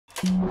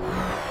When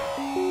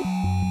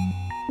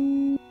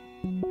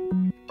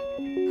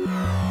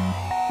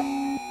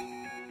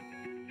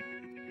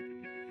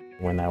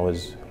I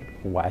was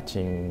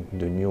watching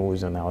the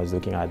news and I was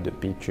looking at the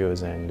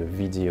pictures and the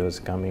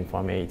videos coming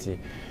from Haiti,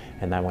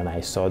 and then when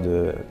I saw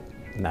the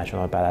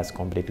National Palace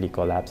completely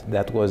collapse,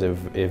 that was a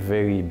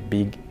very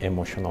big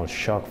emotional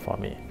shock for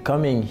me.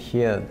 Coming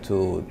here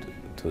to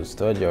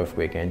study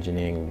earthquake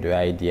engineering, the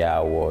idea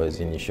was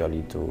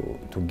initially to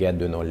get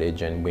the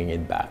knowledge and bring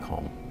it back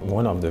home.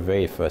 One of the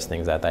very first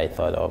things that I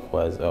thought of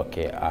was,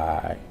 okay,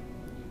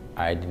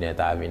 I didn't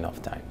have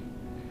enough time.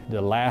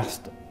 The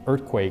last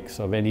earthquakes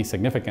of any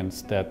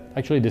significance that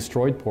actually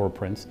destroyed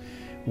Port-au-Prince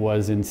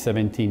was in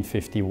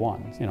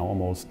 1751,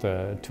 almost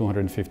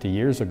 250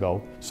 years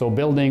ago. So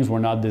buildings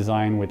were not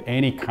designed with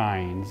any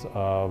kinds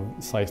of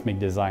seismic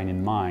design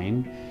in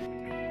mind.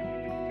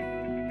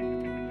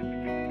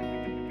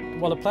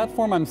 Well, the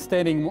platform I'm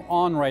standing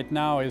on right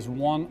now is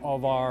one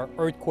of our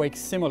earthquake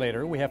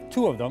simulator. We have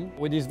two of them.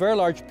 With this very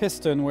large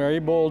piston, we're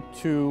able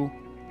to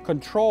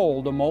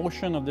control the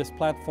motion of this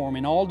platform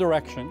in all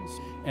directions.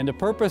 And the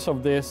purpose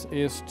of this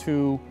is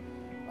to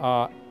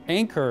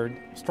anchor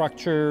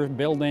structures,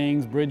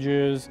 buildings,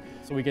 bridges,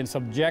 so we can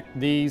subject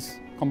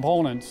these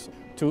components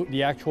to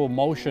the actual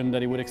motion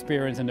that it would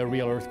experience in the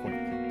real earthquake.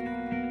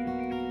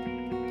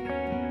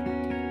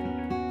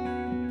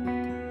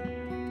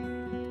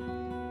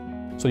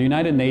 So the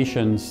United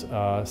Nations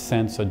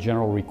sends a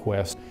general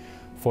request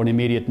for an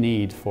immediate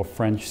need for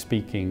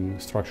French-speaking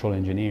structural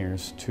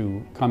engineers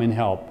to come and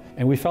help.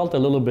 And we felt a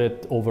little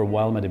bit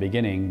overwhelmed at the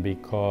beginning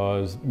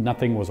because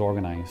nothing was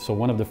organized. So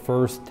one of the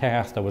first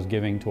tasks that was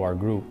given to our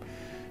group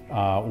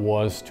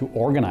was to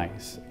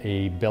organize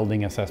a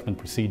building assessment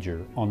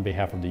procedure on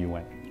behalf of the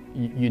UN.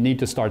 You need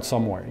to start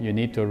somewhere. You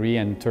need to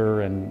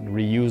re-enter and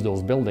reuse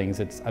those buildings.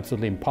 It's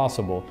absolutely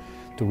impossible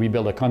to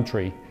rebuild a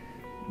country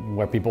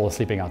where people are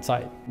sleeping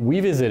outside. We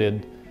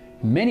visited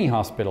many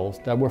hospitals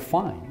that were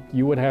fine.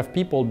 You would have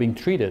people being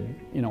treated,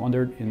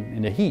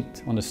 in the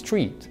heat, on the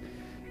street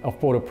of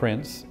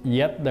Port-au-Prince,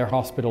 yet their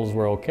hospitals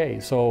were okay.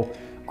 So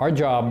our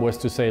job was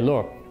to say,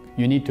 look,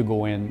 you need to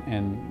go in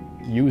and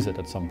use it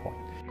at some point.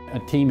 A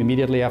team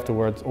immediately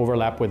afterwards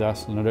overlapped with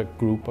us, another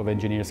group of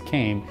engineers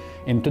came,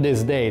 and to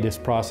this day, this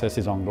process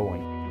is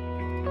ongoing.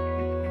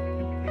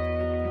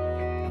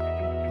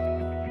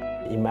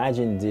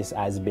 Imagine this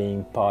as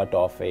being part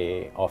of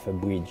a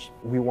bridge.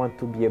 We want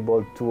to be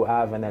able to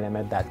have an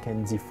element that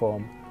can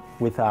deform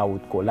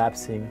without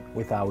collapsing,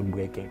 without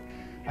breaking.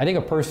 I think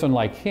a person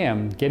like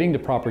him, getting the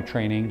proper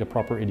training, the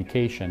proper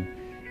education,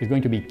 is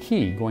going to be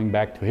key going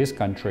back to his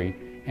country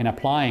and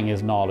applying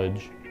his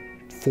knowledge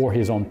for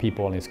his own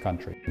people in his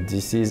country.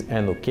 This is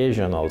an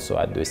occasion also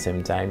at the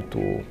same time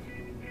to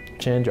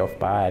change of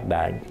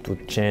paradigm, to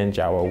change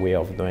our way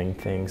of doing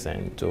things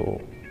and to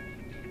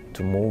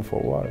move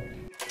forward.